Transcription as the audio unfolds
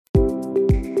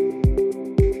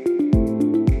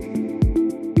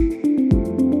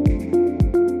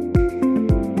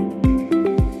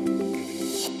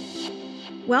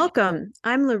Welcome.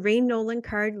 I'm Lorraine Nolan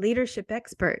Card, leadership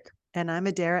expert. And I'm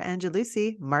Adara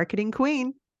Angelucci, marketing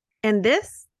queen. And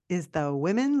this is the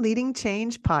Women Leading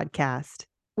Change podcast.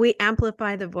 We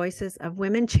amplify the voices of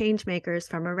women changemakers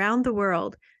from around the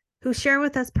world who share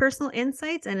with us personal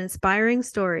insights and inspiring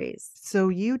stories. So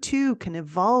you too can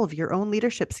evolve your own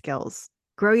leadership skills,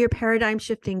 grow your paradigm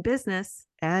shifting business,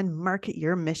 and market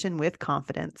your mission with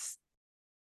confidence.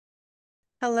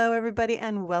 Hello, everybody,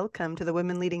 and welcome to the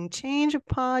Women Leading Change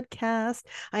podcast.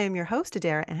 I am your host,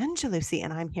 Adara Angelucci,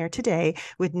 and I'm here today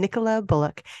with Nicola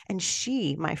Bullock. And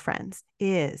she, my friends,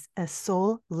 is a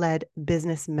soul-led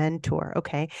business mentor,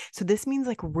 okay? So this means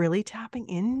like really tapping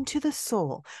into the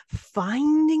soul,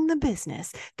 finding the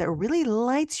business that really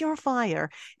lights your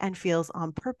fire and feels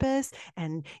on purpose,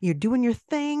 and you're doing your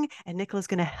thing, and Nicola's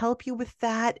going to help you with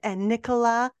that. And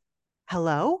Nicola,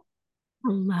 hello?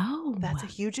 Hello. That's a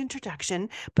huge introduction.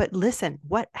 But listen,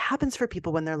 what happens for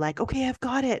people when they're like, okay, I've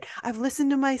got it. I've listened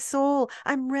to my soul.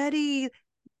 I'm ready.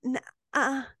 And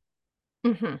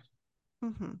then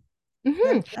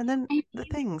the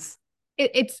things.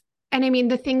 And I mean,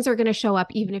 the things are going to show up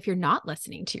even if you're not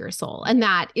listening to your soul. And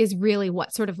that is really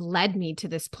what sort of led me to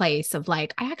this place of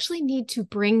like, I actually need to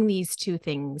bring these two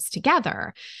things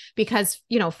together because,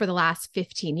 you know, for the last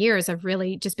 15 years, I've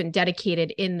really just been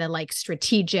dedicated in the like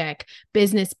strategic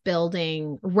business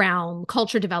building realm,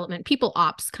 culture development, people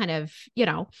ops kind of, you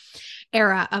know,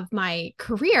 era of my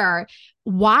career,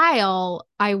 while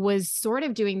I was sort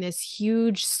of doing this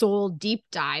huge soul deep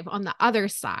dive on the other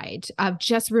side of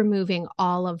just removing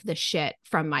all of the shit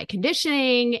from my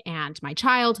conditioning and my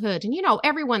childhood and, you know,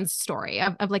 everyone's story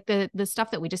of like the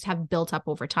stuff that we just have built up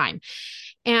over time.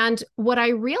 And what I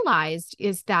realized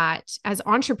is that as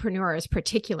entrepreneurs,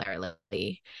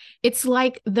 particularly, it's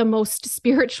like the most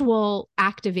spiritual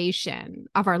activation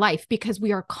of our life because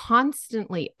we are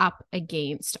constantly up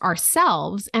against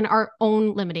ourselves and our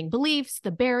own limiting beliefs, the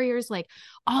barriers, like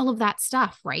all of that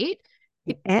stuff, right?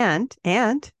 And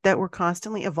that we're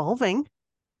constantly evolving.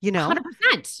 You know,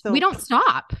 100%. So, we don't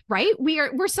stop, right?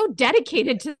 We're so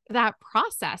dedicated to that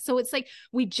process. So it's like,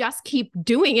 we just keep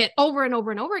doing it over and over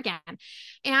and over again.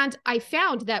 And I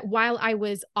found that while I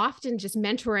was often just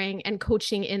mentoring and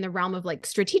coaching in the realm of like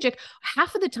strategic,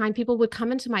 half of the time people would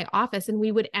come into my office and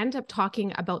we would end up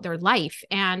talking about their life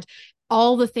and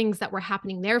all the things that were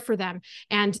happening there for them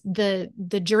and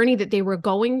the journey that they were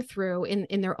going through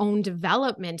in their own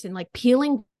development and like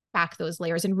peeling back those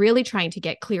layers and really trying to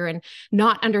get clear and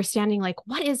not understanding like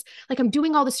what is like I'm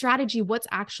doing all the strategy, what's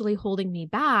actually holding me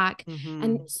back.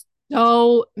 And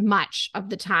so much of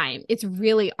the time it's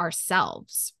really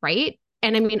ourselves, right?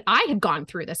 And I mean, I had gone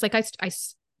through this. Like I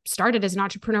started as an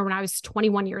entrepreneur when I was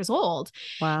 21 years old.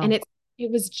 Wow. And it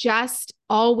was just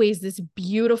always this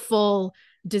beautiful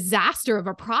disaster of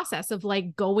a process of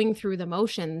like going through the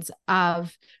motions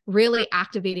of really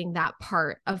activating that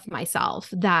part of myself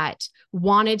that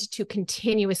wanted to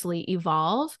continuously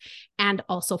evolve and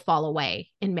also fall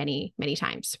away in many, many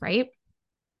times, right?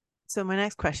 So my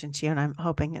next question to you, and I'm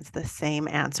hoping it's the same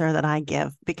answer that I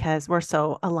give because we're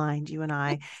so aligned, you and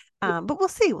I, but we'll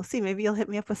see. Maybe you'll hit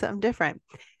me up with something different.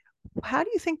 How do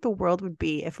you think the world would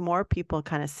be if more people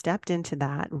kind of stepped into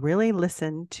that, really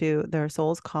listened to their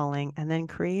soul's calling, and then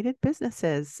created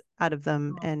businesses out of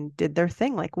them and did their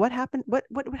thing? Like what happened? What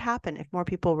would happen if more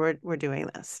people were doing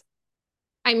this?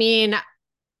 I mean,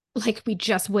 like we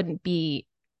just wouldn't be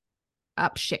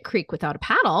up shit creek without a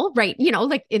paddle, right? You know,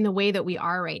 like in the way that we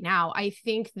are right now. I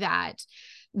think that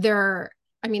there's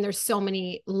so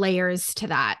many layers to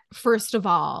that. First of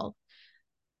all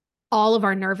of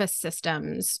our nervous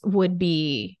systems would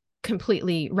be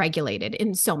completely regulated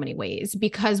in so many ways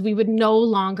because we would no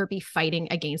longer be fighting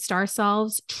against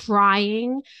ourselves,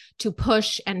 trying to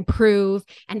push and prove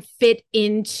and fit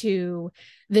into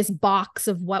this box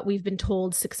of what we've been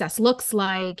told success looks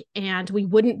like. And we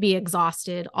wouldn't be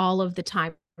exhausted all of the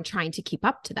time trying to keep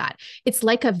up to that. It's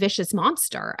like a vicious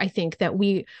monster. I think that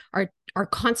we are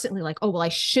constantly like, oh, well, I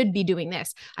should be doing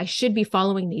this. I should be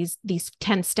following these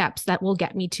 10 steps that will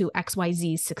get me to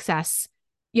XYZ success,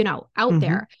 you know, out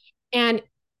there. And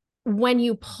when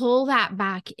you pull that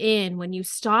back in, when you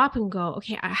stop and go,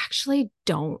 okay, I actually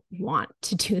don't want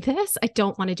to do this. I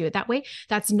don't want to do it that way.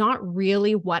 That's not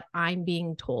really what I'm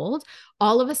being told.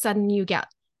 All of a sudden you get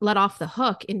let off the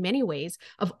hook in many ways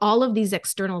of all of these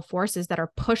external forces that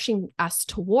are pushing us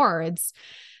towards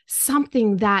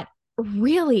something that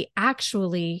really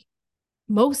actually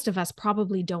most of us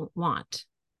probably don't want.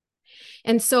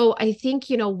 And so I think,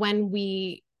 you know, when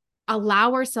we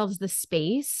allow ourselves the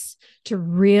space to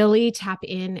really tap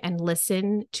in and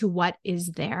listen to what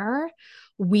is there,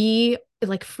 we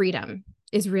like freedom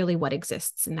is really what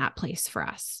exists in that place for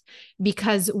us,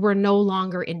 because we're no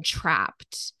longer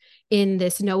entrapped in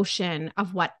this notion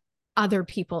of what other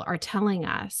people are telling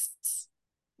us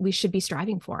we should be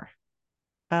striving for.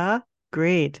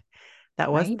 Agreed.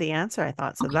 That wasn't Right? the answer I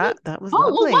thought. So Okay. that was Oh,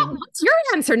 lovely. well, what's your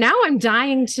answer? Now I'm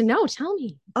dying to know. Tell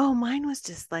me. Oh, mine was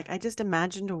just like, I just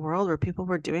imagined a world where people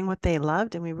were doing what they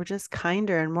loved and we were just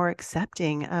kinder and more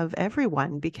accepting of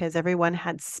everyone because everyone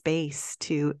had space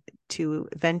to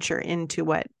venture into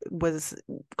what was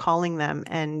calling them.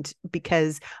 And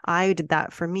because I did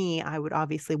that for me, I would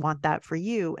obviously want that for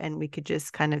you. And we could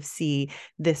just kind of see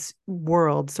this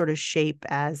world sort of shape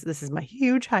as, this is my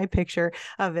huge high picture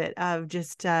of it, of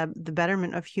just the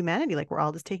betterment of humanity. Like we're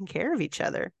all just taking care of each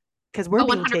other. Because we're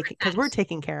being taken, because we're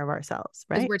taking care of ourselves,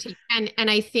 right? And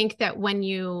I think that when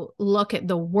you look at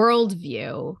the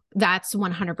worldview, that's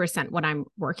 100% what I'm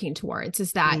working towards,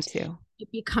 is that Me too.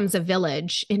 it becomes a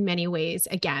village in many ways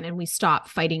again, and we stop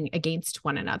fighting against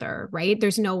one another, right?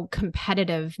 There's no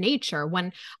competitive nature.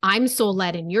 When I'm soul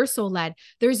led and you're soul led,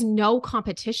 there's no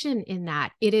competition in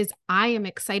that. It is, I am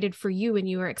excited for you and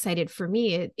you are excited for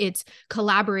me. It's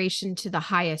collaboration to the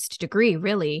highest degree,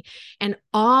 really. And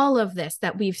all of this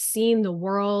that we've seen the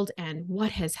world and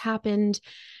what has happened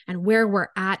and where we're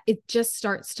at, it just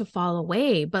starts to fall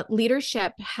away. But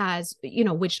leadership has,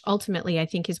 which ultimately I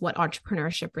think is what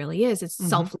entrepreneurship really is. It's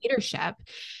self-leadership,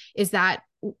 is that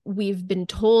we've been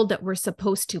told that we're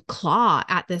supposed to claw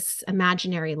at this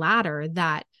imaginary ladder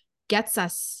that gets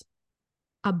us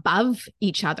above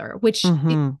each other, which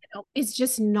is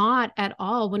just not at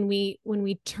all. When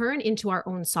we turn into our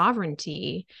own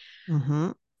sovereignty,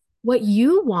 what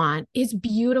you want is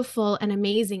beautiful and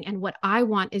amazing, and what I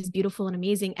want is beautiful and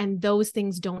amazing, and those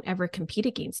things don't ever compete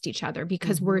against each other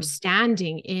because we're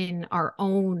standing in our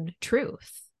own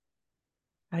truth.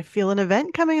 I feel an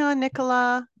event coming on,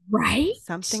 Nicola. Right?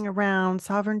 Something around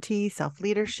sovereignty,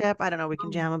 self-leadership. I don't know. We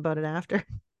can jam about it after.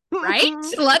 Right?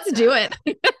 Let's do it.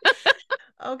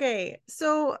 Okay.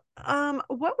 So,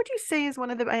 what would you say is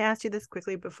one of the, I asked you this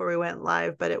quickly before we went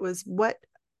live, but it was, what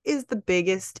is the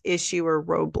biggest issue or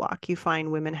roadblock you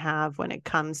find women have when it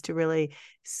comes to really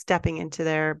stepping into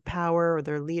their power or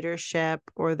their leadership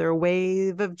or their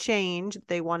wave of change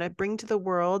they want to bring to the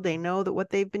world? They know that what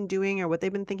they've been doing or what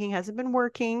they've been thinking hasn't been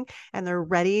working, and they're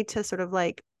ready to sort of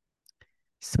like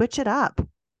switch it up.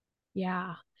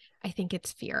 Yeah, I think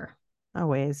it's fear.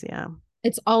 Always, yeah.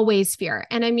 It's always fear.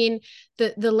 And I mean,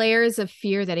 the layers of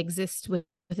fear that exist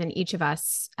within each of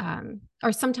us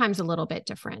are sometimes a little bit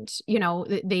different.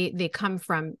 They come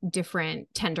from different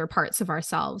tender parts of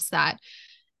ourselves that,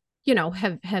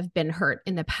 have been hurt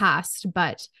in the past.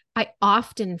 But I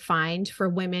often find for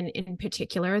women in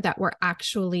particular that we're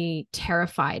actually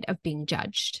terrified of being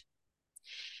judged.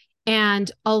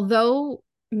 And although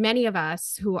many of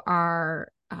us who are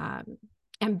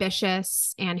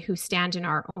ambitious and who stand in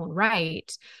our own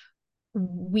right,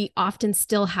 we often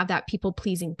still have that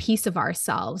people-pleasing piece of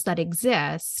ourselves that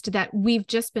exists, that we've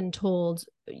just been told,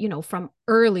 from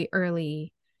early,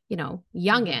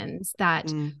 youngins,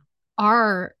 that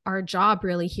our job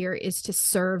really here is to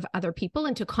serve other people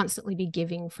and to constantly be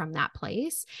giving from that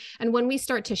place. And when we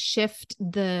start to shift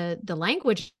the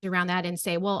language around that and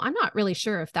say, well, I'm not really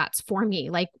sure if that's for me.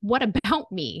 Like, what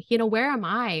about me? Where am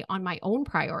I on my own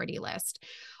priority list?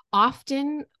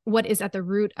 Often what is at the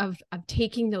root of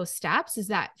taking those steps is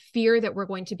that fear that we're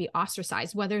going to be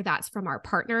ostracized, whether that's from our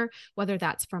partner, whether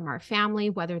that's from our family,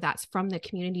 whether that's from the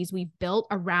communities we've built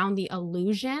around the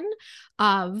illusion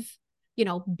of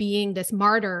being this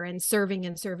martyr and serving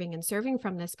and serving and serving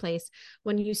from this place.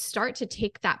 When you start to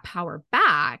take that power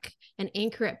back and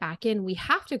anchor it back in, we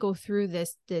have to go through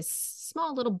this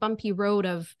small little bumpy road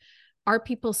of, are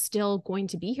people still going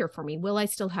to be here for me? Will I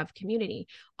still have community?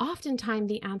 Oftentimes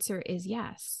the answer is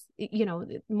yes.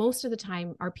 Most of the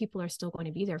time our people are still going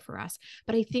to be there for us.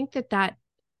 But I think that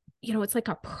it's like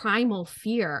a primal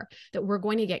fear that we're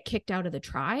going to get kicked out of the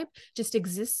tribe just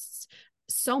exists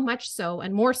so much so,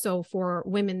 and more so for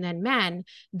women than men,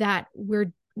 that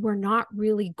we're not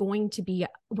really going to be,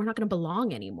 we're not going to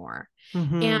belong anymore.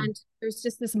 And there's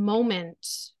just this moment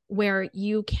where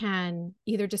you can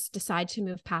either just decide to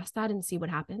move past that and see what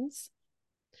happens.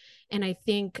 And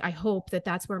I hope that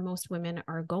that's where most women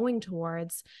are going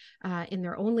towards in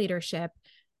their own leadership,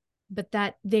 but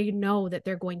that they know that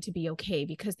they're going to be okay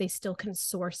because they still can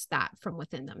source that from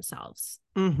within themselves.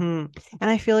 And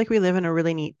I feel like we live in a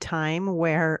really neat time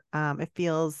where it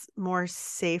feels more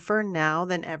safer now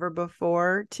than ever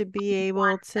before to be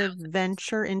able to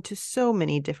venture into so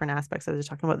many different aspects. I was just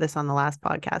talking about this on the last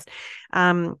podcast.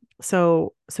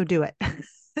 So do it.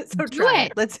 So Do try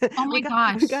it. it. Let's, Oh we my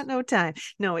got gosh. no time.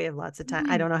 No, we have lots of time.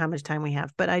 I Mm. don't know how much time we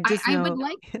have, but I just I would know.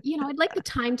 like, I'd like the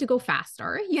time to go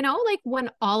faster, like when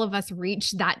all of us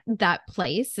reach that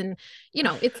place. And,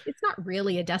 it's not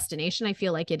really a destination. I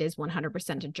feel like it is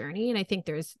 100% a journey. And I think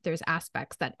there's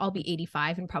aspects that I'll be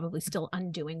 85 and probably still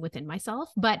undoing within myself.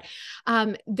 But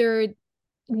there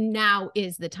now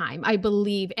is the time, I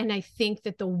believe. And I think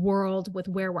that the world with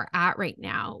where we're at right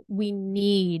now, we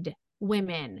need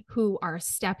women who are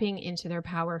stepping into their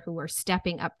power, who are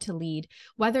stepping up to lead,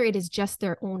 whether it is just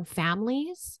their own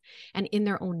families and in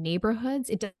their own neighborhoods.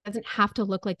 It doesn't have to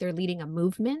look like they're leading a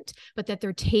movement, but that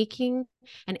they're taking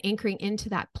and anchoring into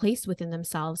that place within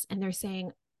themselves. And they're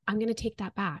saying, I'm going to take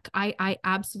that back. I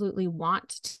absolutely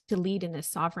want to lead in this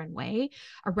sovereign way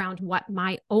around what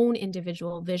my own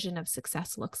individual vision of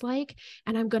success looks like.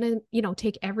 And I'm going to,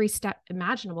 take every step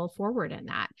imaginable forward in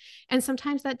that. And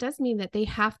sometimes that does mean that they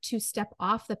have to step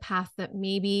off the path that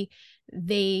maybe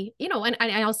they, and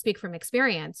I'll speak from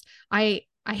experience. I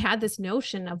had this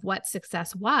notion of what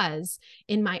success was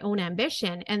in my own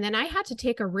ambition. And then I had to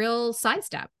take a real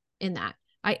sidestep in that.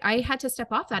 I had to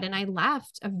step off that, and I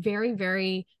left a very,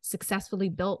 very successfully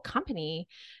built company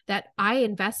that I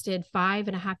invested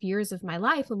 5.5 years of my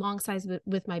life alongside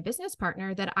with my business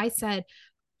partner, that I said,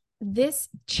 this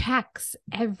checks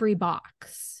every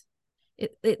box.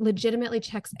 It legitimately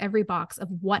checks every box of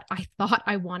what I thought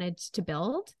I wanted to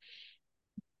build,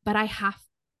 but I have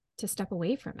to step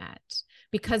away from it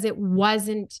because it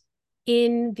wasn't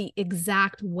in the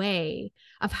exact way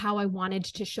of how I wanted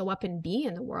to show up and be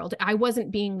in the world. I wasn't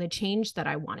being the change that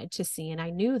I wanted to see. And I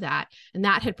knew that, and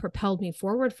that had propelled me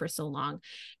forward for so long.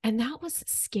 And that was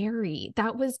scary.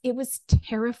 It was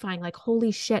terrifying. Like,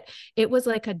 holy shit. It was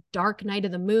like a dark night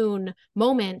of the moon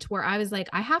moment where I was like,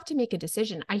 I have to make a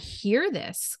decision. I hear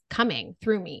this coming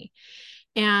through me.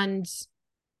 And,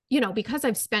 because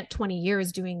I've spent 20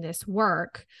 years doing this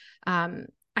work,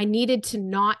 I needed to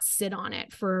not sit on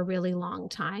it for a really long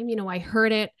time. I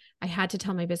heard it. I had to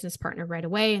tell my business partner right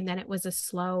away. And then it was a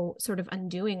slow sort of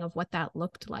undoing of what that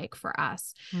looked like for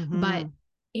us. Mm-hmm. But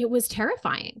it was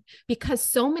terrifying because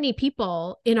so many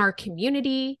people in our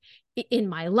community, in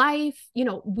my life,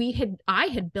 I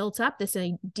had built up this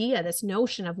idea, this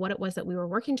notion of what it was that we were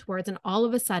working towards. And all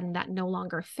of a sudden that no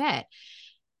longer fit.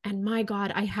 And my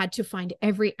God, I had to find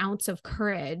every ounce of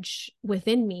courage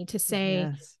within me to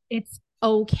say, Yes. It's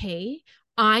okay.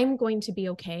 I'm going to be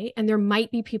okay. And there's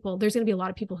going to be a lot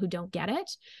of people who don't get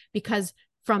it, because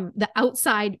from the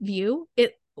outside view,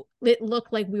 it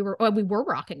looked like we were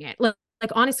rocking it. Like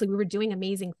honestly, we were doing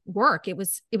amazing work. It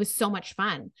was so much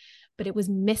fun, but it was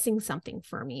missing something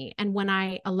for me. And when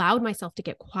I allowed myself to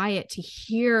get quiet, to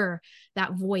hear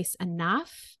that voice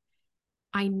enough,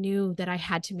 I knew that I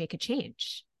had to make a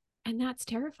change. And that's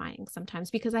terrifying sometimes,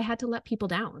 because I had to let people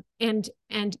down. And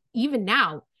even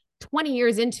now, 20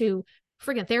 years into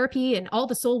friggin' therapy and all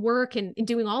the soul work and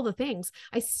doing all the things,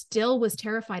 I still was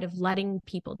terrified of letting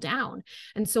people down.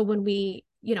 And so when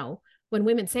when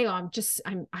women say, oh,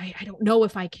 I don't know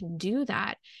if I can do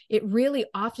that, it really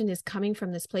often is coming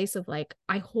from this place of like,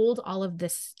 I hold all of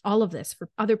this for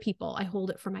other people. I hold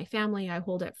it for my family. I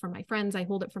hold it for my friends. I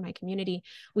hold it for my community.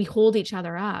 We hold each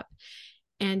other up.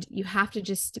 And you have to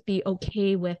just be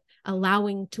okay with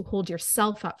allowing to hold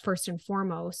yourself up first and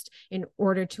foremost in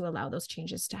order to allow those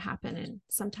changes to happen. And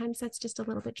sometimes that's just a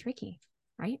little bit tricky,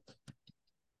 right?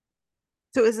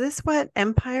 So is this what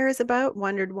empire is about?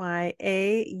 Wondered why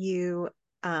you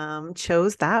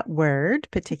chose that word,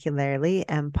 particularly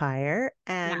empire,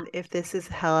 and if this is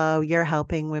how you're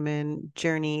helping women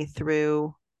journey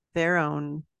through their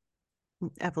own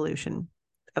evolution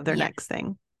of their next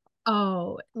thing.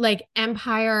 Oh, like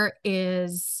empire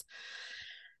is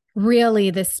really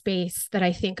the space that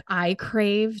I think I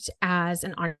craved as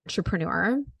an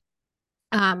entrepreneur.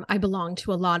 I belong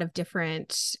to a lot of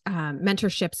different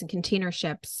mentorships and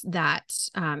containerships that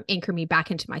anchor me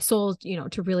back into my soul,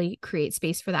 to really create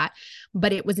space for that.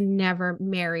 But it was never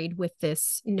married with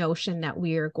this notion that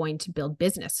we are going to build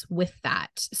business with that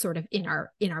sort of in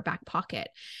our back pocket.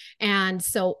 And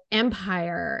so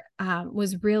Empire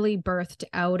was really birthed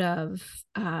out of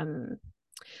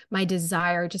my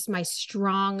desire, just my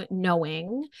strong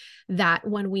knowing that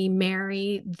when we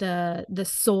marry the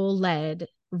soul-led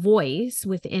voice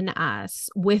within us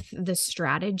with the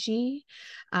strategy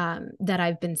that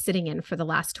I've been sitting in for the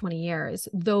last 20 years,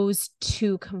 those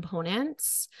two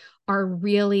components are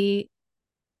really,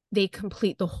 they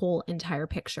complete the whole entire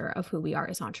picture of who we are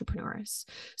as entrepreneurs.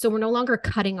 So we're no longer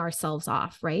cutting ourselves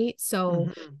off, right? So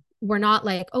we're not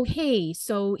like, oh, hey,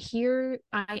 so here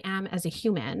I am as a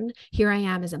human, here I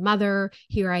am as a mother,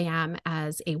 here I am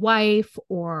as a wife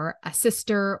or a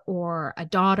sister or a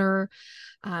daughter.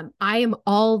 I am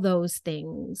all those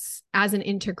things as an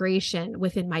integration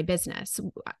within my business.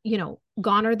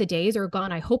 Gone are the days, or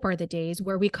gone, I hope, are the days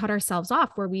where we cut ourselves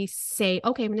off, where we say,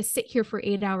 okay, I'm going to sit here for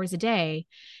 8 hours a day,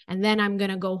 and then I'm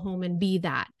going to go home and be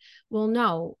that. Well,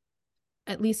 no,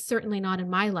 at least certainly not in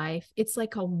my life. It's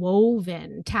like a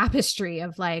woven tapestry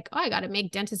of like, oh, I got to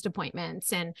make dentist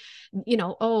appointments, and,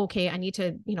 oh, okay, I need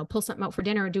to, pull something out for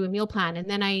dinner or do a meal plan. And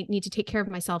then I need to take care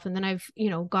of myself. And then I've,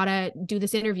 got to do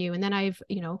this interview. And then I've,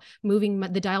 moving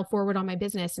the dial forward on my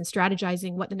business and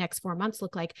strategizing what the next 4 months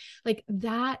look like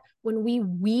that. When we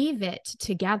weave it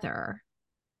together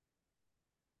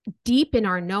deep in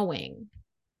our knowing,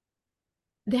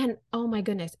 then, oh my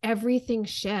goodness, everything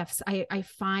shifts. I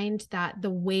find that the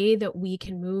way that we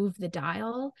can move the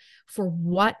dial for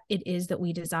what it is that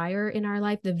we desire in our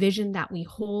life, the vision that we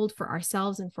hold for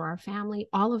ourselves and for our family,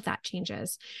 all of that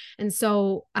changes. And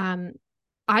so,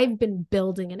 I've been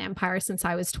building an empire since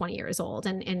I was 20 years old.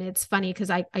 And it's funny because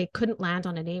I couldn't land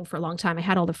on a name for a long time. I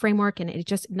had all the framework and it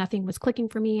just, nothing was clicking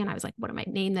for me. And I was like, what am I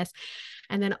name this?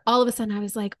 And then all of a sudden I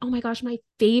was like, oh my gosh, my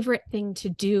favorite thing to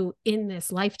do in this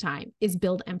lifetime is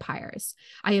build empires.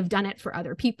 I have done it for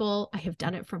other people. I have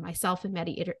done it for myself in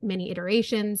many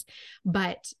iterations,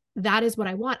 but that is what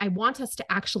I want. I want us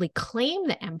to actually claim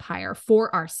the empire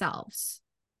for ourselves,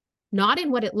 not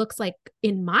in what it looks like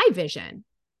in my vision,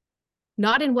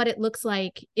 not in what it looks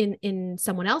like in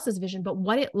someone else's vision, but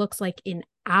what it looks like in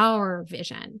our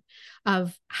vision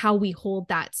of how we hold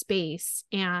that space.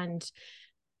 And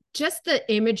just the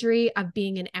imagery of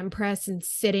being an empress and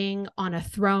sitting on a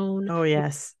throne. Oh,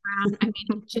 yes. I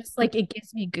mean, just like, it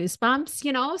gives me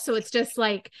goosebumps, so it's just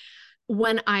like,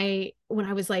 when I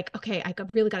was like, okay, I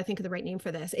really got to think of the right name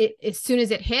for this. As soon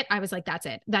as it hit, I was like, that's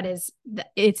it.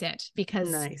 It's it, because,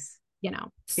 nice.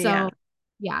 So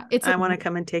yeah, I want to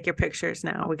come and take your pictures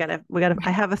now. We gotta, I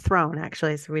have a throne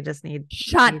actually. So we just need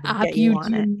shut to up. get You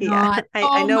on do it. not. Yeah.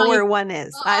 I know where one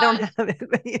is. God. I don't have it.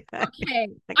 But yeah. Okay.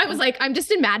 I was like, I'm just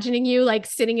imagining you like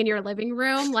sitting in your living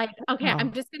room. Like, okay, Oh.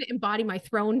 I'm just going to embody my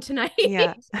throne tonight.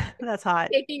 Yeah. That's hot.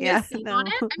 Taking a seat on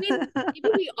it. I mean, maybe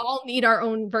we all need our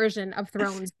own version of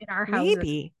thrones in our houses.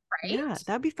 Maybe. Right? Yeah,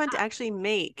 that'd be fun to actually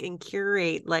make and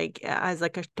curate, like as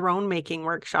like a throne making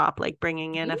workshop, like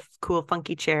bringing in a cool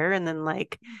funky chair and then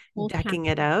like decking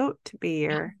it out to be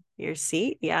your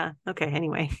seat. Yeah. Okay.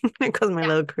 Anyway, there goes my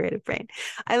little creative brain.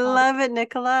 I love it,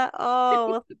 Nicola.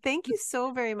 Oh, well, thank you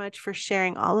so very much for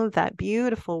sharing all of that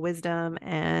beautiful wisdom.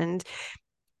 And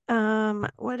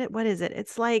what is it?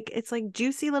 It's like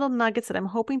juicy little nuggets that I'm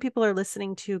hoping people are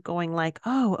listening to going like,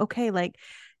 oh, okay, like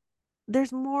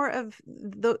there's more of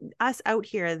us out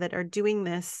here that are doing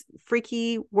this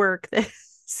freaky work that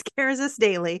scares us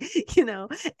daily,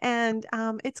 and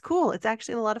it's cool. It's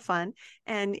actually a lot of fun.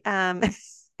 And and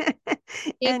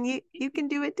you can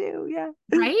do it too. Yeah.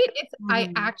 Right.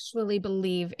 I actually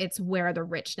believe it's where the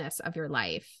richness of your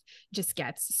life just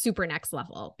gets super next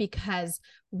level, because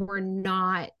we're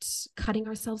not cutting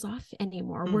ourselves off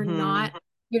anymore. We're not,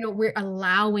 we're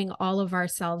allowing all of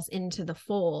ourselves into the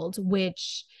fold,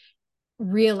 which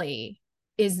really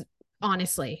is,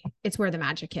 honestly, it's where the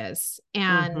magic is.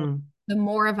 And the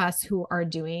more of us who are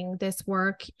doing this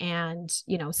work and,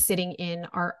 sitting in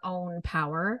our own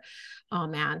power, oh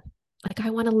man, like I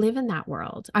want to live in that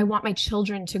world. I want my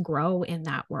children to grow in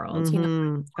that world,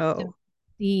 to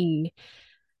see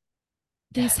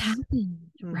this happen,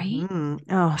 right?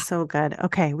 Oh, so good.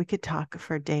 Okay, we could talk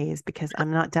for days because I'm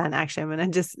not done. Actually, I'm going to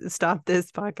just stop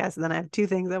this podcast, and then I have two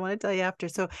things I want to tell you after.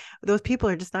 So those people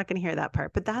are just not going to hear that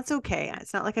part, but that's okay.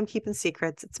 It's not like I'm keeping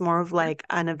secrets. It's more of like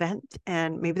an event,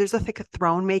 and maybe there's a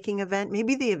throne making event.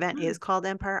 Maybe the event is called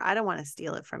Empire. I don't want to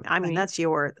steal it from you. I mean, that's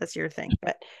your thing,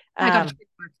 but I got to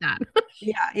trademark that.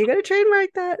 Yeah, you got to trademark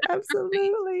that.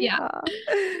 Absolutely. Yeah.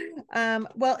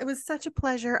 Well, it was such a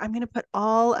pleasure. I'm going to put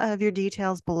all of your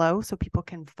details below so people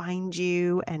can find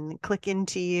you and click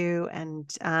into you and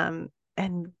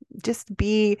just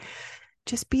be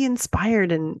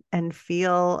inspired and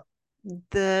feel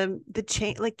the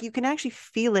change. Like you can actually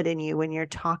feel it in you when you're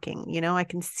talking. I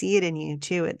can see it in you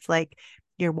too. It's like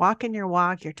you're walking your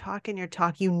walk, you're talking your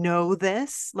talk.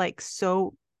 This like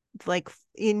so like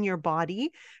in your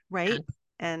body, right?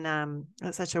 And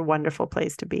it's such a wonderful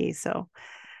place to be. So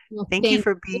thank you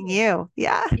for being you.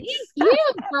 Yeah. Thank you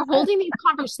for holding these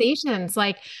conversations.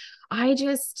 Like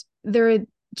there are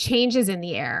changes in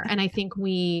the air, and I think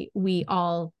we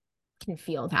all can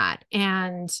feel that.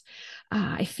 And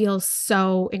I feel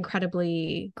so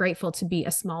incredibly grateful to be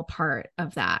a small part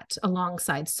of that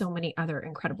alongside so many other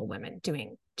incredible women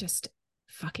doing just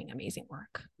fucking amazing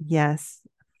work. Yes.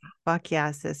 Fuck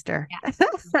yeah, sister.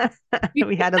 Yeah.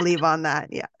 We had to leave on that.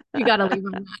 Yeah. You got to leave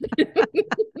on that.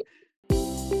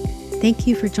 Thank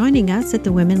you for joining us at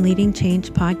the Women Leading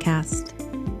Change podcast.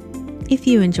 If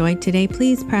you enjoyed today,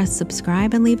 please press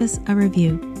subscribe and leave us a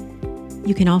review.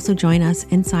 You can also join us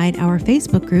inside our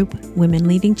Facebook group, Women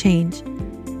Leading Change.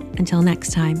 Until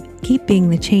next time, keep being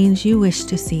the change you wish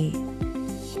to see.